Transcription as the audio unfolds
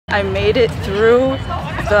I made it through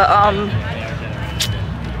the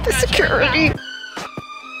security. Yo,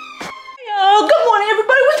 good morning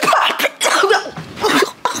everybody, what's poppin'?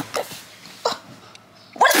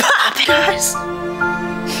 What's poppin', guys?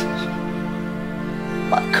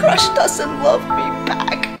 My crush doesn't love me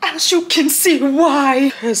back. As you can see why.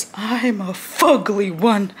 Because I'm a fugly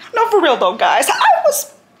one. No, for real though, guys. I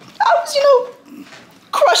was, you know,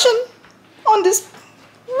 crushing on this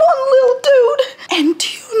one little dude. And do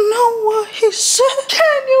you know what he said?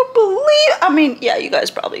 Can you believe? I mean, yeah, you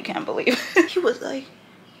guys probably can't believe. He was like,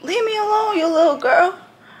 leave me alone, you little girl.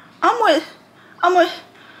 I'm with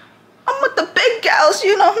the big gals,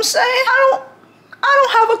 you know what I'm saying? I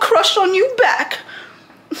don't have a crush on you back.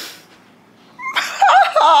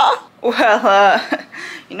 Well,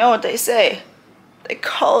 you know what they say. They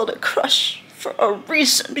call it a crush for a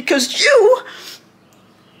reason, because you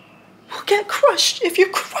will get crushed if you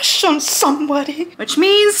crush on somebody. Which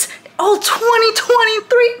means, oh,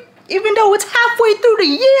 2023, even though it's halfway through the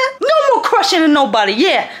year, no more crushing on nobody.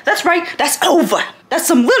 Yeah, that's right, that's over. That's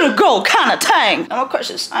some little girl kind of thing. No more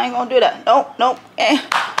crushes, I ain't gonna do that. Nope,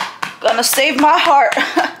 gonna save my heart.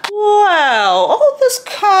 Wow, all this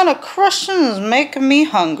kind of crushing is making me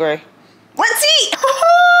hungry. Let's eat!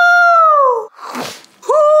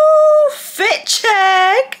 Ooh, fit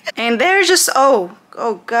check! And they're just, oh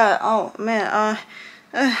God, oh man,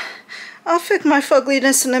 I'll fix my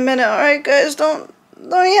fugliness in a minute, alright guys? Don't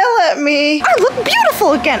yell at me. I look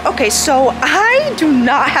beautiful again. Okay, so I do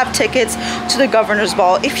not have tickets to the Governor's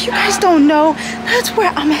Ball. If you guys don't know, that's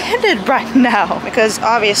where I'm headed right now. Because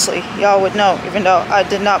obviously, y'all would know, even though I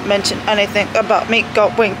did not mention anything about me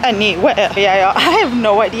going anywhere. Yeah, y'all, I have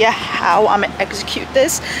no idea how I'm gonna execute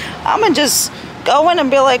this. I'm gonna just go in and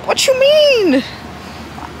be like, what you mean?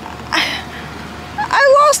 I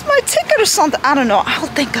lost my ticket or something. I don't know. I'll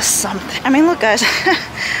think of something. I mean, look, guys.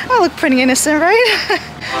 I look pretty innocent, right?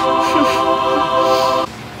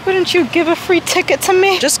 Wouldn't you give a free ticket to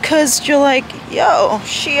me? Just because you're like, yo,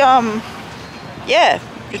 she, yeah,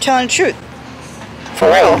 you're telling the truth. For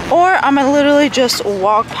real. Or I'm gonna literally just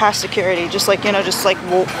walk past security. Just like, you know, just like,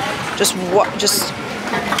 just.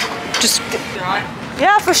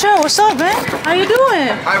 Yeah, for sure. What's up, man? How you doing?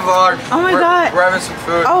 Hi, vlog. Oh my God. We're having some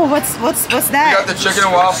food. Oh, what's that? We got the chicken and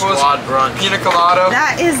waffles, pina colada,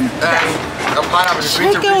 that is and a pineapple.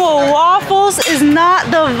 Chicken with waffles is not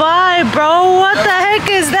the vibe, bro. What the heck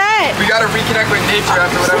is that? We gotta reconnect with nature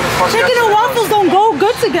after whatever the fuck. Chicken and waffles don't go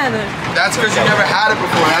good together. That's because you never had it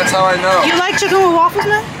before. That's how I know. You like chicken with waffles,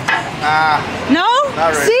 man? No?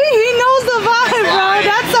 Not really. See, he knows the vibe, bro.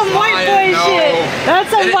 That's some white boy shit. That's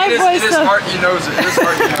some white boy stuff. He knows it. It is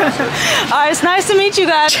heart, he knows it. Alright, it's nice to meet you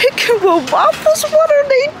guys. Chicken with waffles? What are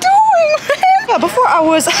they doing, man? Yeah, before I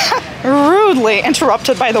was rudely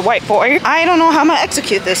interrupted by the white boy. I don't know how I'm gonna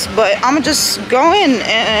execute this, but I'm gonna just go in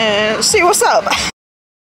and see what's up.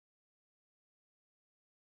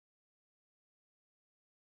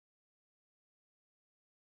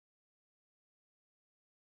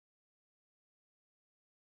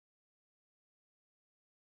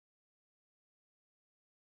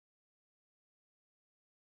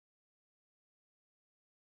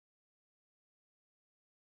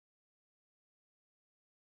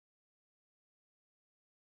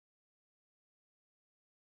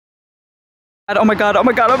 Oh my god,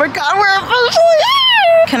 we're officially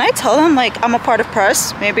here! Can I tell them, like, I'm a part of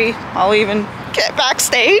press? Maybe I'll even get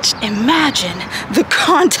backstage? Imagine the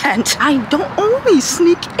content. I don't only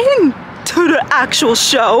sneak in to the actual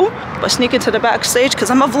show, but sneak into the backstage because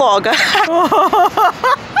I'm a vlogger.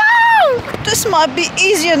 This might be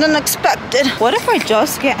easier than expected. What if I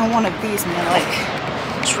just get in one of these and then, like,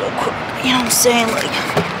 just real quick, you know what I'm saying? Like,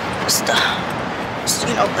 just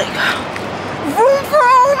you know, like, vroom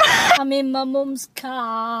vroom. I'm in my mom's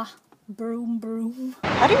car. Broom broom.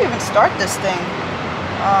 How do you even start this thing?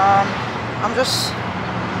 I'm just,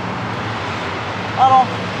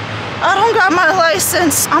 I don't got my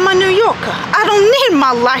license. I'm a New Yorker. I don't need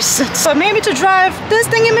my license. But maybe to drive this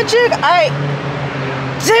thingamajig,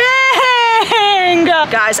 dang!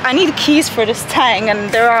 Guys, I need keys for this Tang and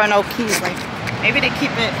there are no keys. Like, maybe they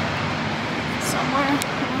keep it somewhere.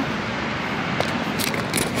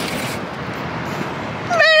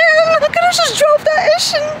 Look at us just drove that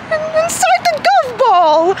ish inside the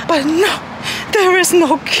GOVBALL. But no, there is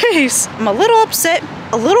no case. I'm a little upset,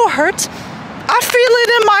 a little hurt. I feel it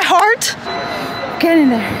in my heart. Get in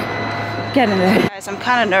there. Get in there. Guys, I'm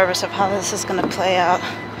kind of nervous of how this is gonna play out.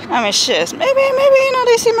 I mean, shit, maybe, you know,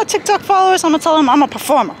 they see my TikTok followers, I'm gonna tell them I'm a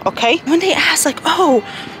performer, okay? When they ask, like, oh,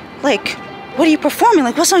 like, what are you performing?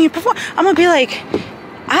 Like, what song you perform? I'm gonna be like,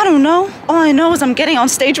 I don't know. All I know is I'm getting on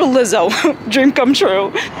stage with Lizzo. Dream come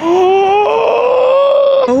true.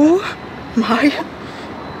 Oh my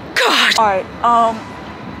God. All right,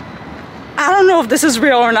 I don't know if this is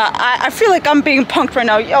real or not. I feel like I'm being punked right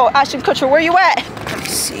now. Yo, Ashton Kutcher, where you at? Let me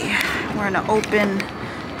see. We're in an open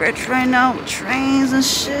bridge right now with trains and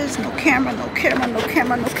shit. No camera, no camera, no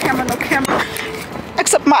camera, no camera, no camera.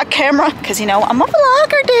 Except my camera, because you know, I'm a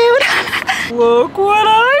vlogger, dude. Look what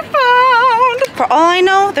I found. For all I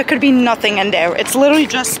know, there could be nothing in there. It's literally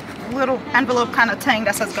just a little envelope kind of thing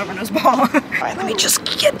that says Governor's Ball. All right, let me just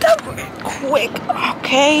get that real quick,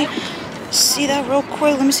 okay? See that real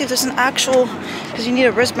quick. Let me see if there's an actual, because you need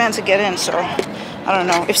a wristband to get in, so I don't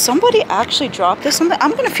know. If somebody actually dropped this something,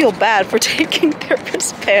 I'm gonna feel bad for taking their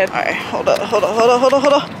wristband. All right, hold up.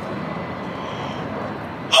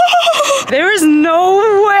 There is no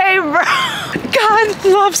way, bro. God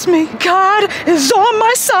loves me. God is on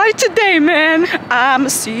my side today, man. I'm a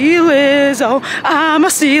see Lizzo. I'm a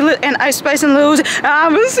see Lizzo. And Ice Spice and lose.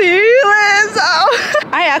 I'm a see Lizzo.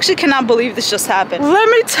 I actually cannot believe this just happened. Let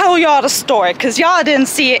me tell y'all the story, because y'all didn't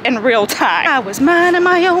see it in real time. I was minding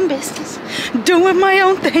my own business, doing my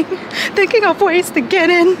own thing, thinking of ways to get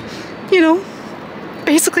in, you know,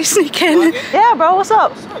 basically sneak in. Yeah, bro, what's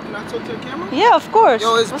up? Can I talk to the camera? Yeah, of course.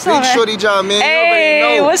 Yo, it's what's Big up, man? Shorty John, man. Hey, you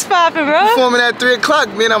already know. what's poppin', bro? Performing at 3 o'clock,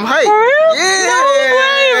 man. I'm hyped. For real? Yeah. No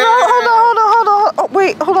way, bro. Hold on. Oh,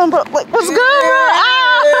 wait, hold on, bro. Like, what's good, bro?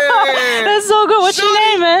 Ah, that's so good. What's your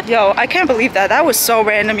name, man? Yo, I can't believe that. That was so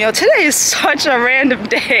random, yo. Today is such a random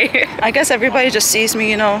day. I guess everybody just sees me,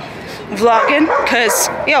 you know, vlogging, cause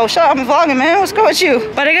yo, shut up, I'm vlogging, man. What's good with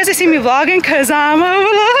you? But I guess they see me vlogging cause I'm a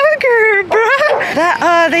vlogger, bruh.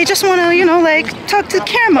 That they just wanna, you know, like talk to the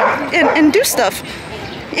camera and do stuff.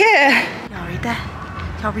 Yeah. Y'all read that?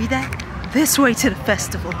 Y'all read that? This way to the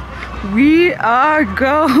festival. We are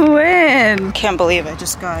going. Can't believe I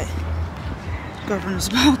just got Governor's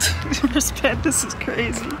Ball wristband. This is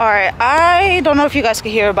crazy. All right, I don't know if you guys can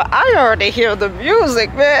hear, but I already hear the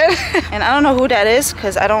music, man. And I don't know who that is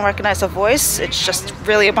because I don't recognize the voice. It's just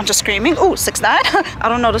really a bunch of screaming. Ooh, 6ix9ine. I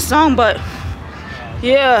don't know the song, but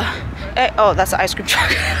yeah. Hey, oh, that's the ice cream truck.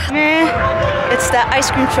 Man, it's that ice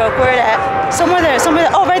cream truck. Where that? Somewhere there.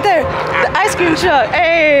 Oh, right there. The ice cream truck.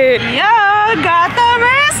 Hey, yeah, got the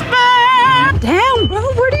wristband. Damn, bro,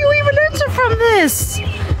 where do you even enter from this?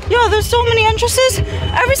 Yo, there's so many entrances.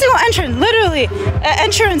 Every single entrance, literally.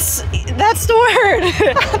 Entrance, that's the word.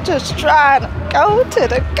 I'm just trying to go to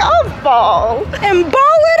the golf ball and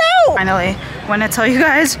ball it out. Finally, when I tell you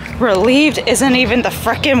guys, relieved isn't even the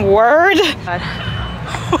freaking word.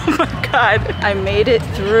 Oh my God, I made it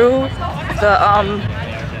through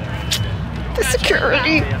the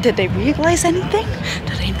security. Did they realize anything?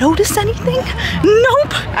 Did they notice anything?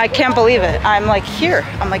 Nope. I can't believe it. I'm like here.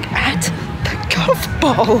 I'm like at the golf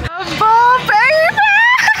ball. Golf ball, baby!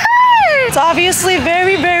 It's obviously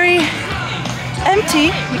very, very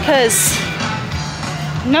empty because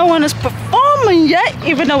no one is performing yet,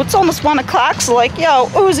 even though it's almost 1 o'clock. So like, yo,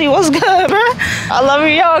 Uzi, what's good, bro? I love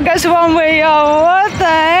you, yo. Guess who I'm with, yo? What the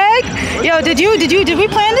heck? Yo, did we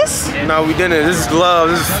plan this? No, we didn't. This is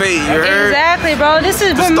love. This is fate. You heard? Exactly, bro. This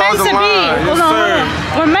is, we're meant to be. Hold on.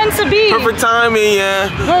 We're meant to be. Perfect timing,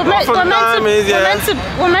 yeah. We're meant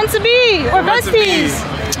to be. We're besties.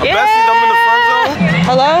 Yeah. Besties, I'm in the front zone.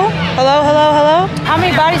 Hello? How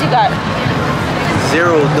many bodies you got?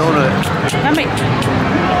 0 donut. How many?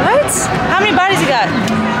 What? How many bodies you got?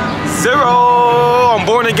 0. I'm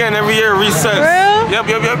born again every year. Recess. For real? Yep.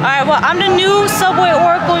 All right. Well, I'm the new Subway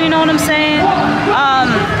Oracle. You know what I'm saying?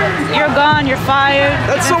 You're gone. You're fired.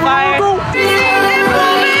 That's so fired. wrong, bro.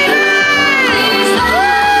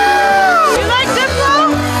 You like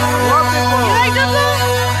Diplo? You like Diplo?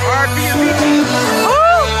 R.I.P. Avicii. Who?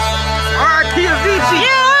 R.I.P. Avicii.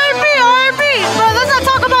 Yeah, R.I.P. Bro, let's not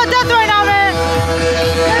talk about death right now, man.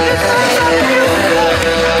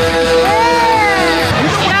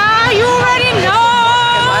 Yeah, you already know.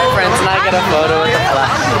 My friends and I get a photo with the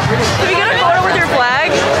flag. Can we get a photo with your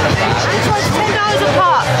flag? It's like $10 a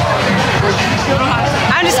pop.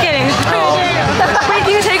 I'm just kidding. Wait,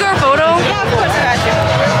 can you take our photo? Yeah, of course, I got you.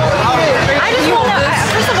 I just want to,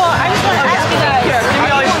 first of all, I just want to ask you guys. Here, give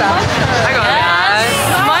me all your stuff. I got it.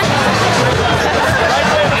 Come on.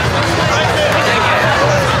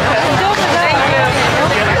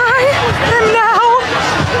 I am now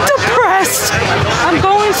depressed. I'm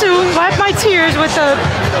going to wipe my tears with the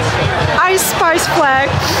Ice Spice flag.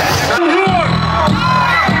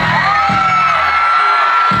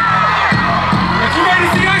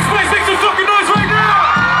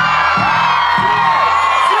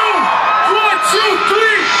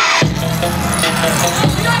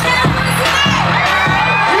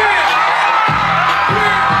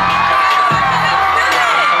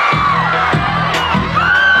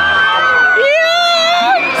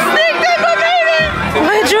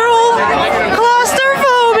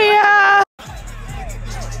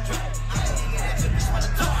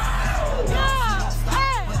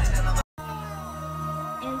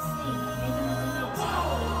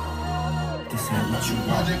 Look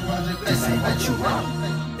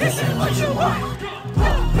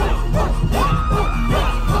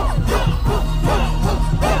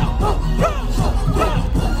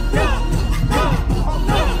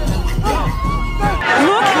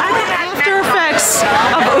at the after effects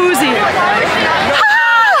of Uzi.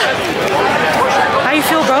 How you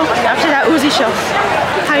feel, bro? After that Uzi show,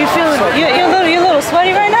 how you feeling? You're a little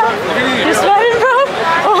sweaty right now. You're sweating, bro.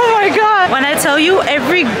 Oh my God! When I tell you,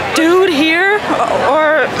 every dude here,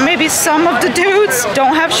 or maybe some of the dudes,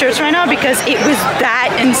 don't have shirts right now because it was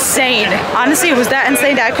that insane. Honestly, it was that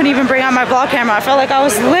insane that I couldn't even bring out my vlog camera. I felt like I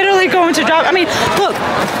was literally going to drop. I mean, look,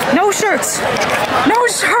 no shirts, no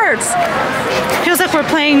shirts. Feels like we're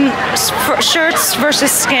playing shirts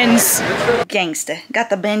versus skins. Gangsta, got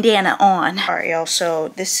the bandana on. All right, y'all. So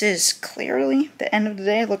this is clearly the end of the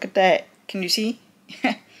day. Look at that. Can you see?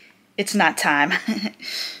 It's not time.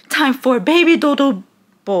 Time for baby dodo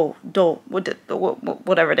bowl,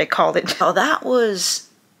 whatever they called it. Oh, that was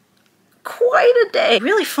quite a day.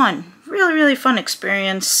 Really fun. Really fun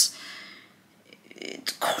experience.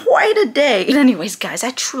 It's quite a day. But anyways, guys,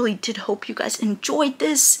 I truly did hope you guys enjoyed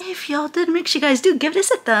this. If y'all did, make sure you guys do give this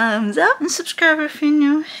a thumbs up and subscribe if you're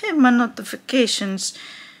new. Hit my notifications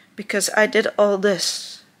because I did all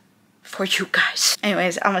this for you guys.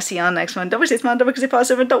 Anyways, I'm gonna see y'all next one. Don't forget to smile, don't forget to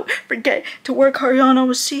positive, and don't forget to work hard, y'all. And I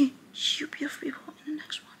will see you beautiful people in the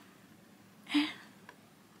next one. And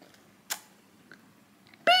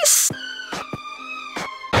peace.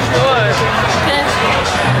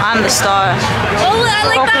 I'm the star. Oh, I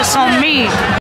like Focus that. on me.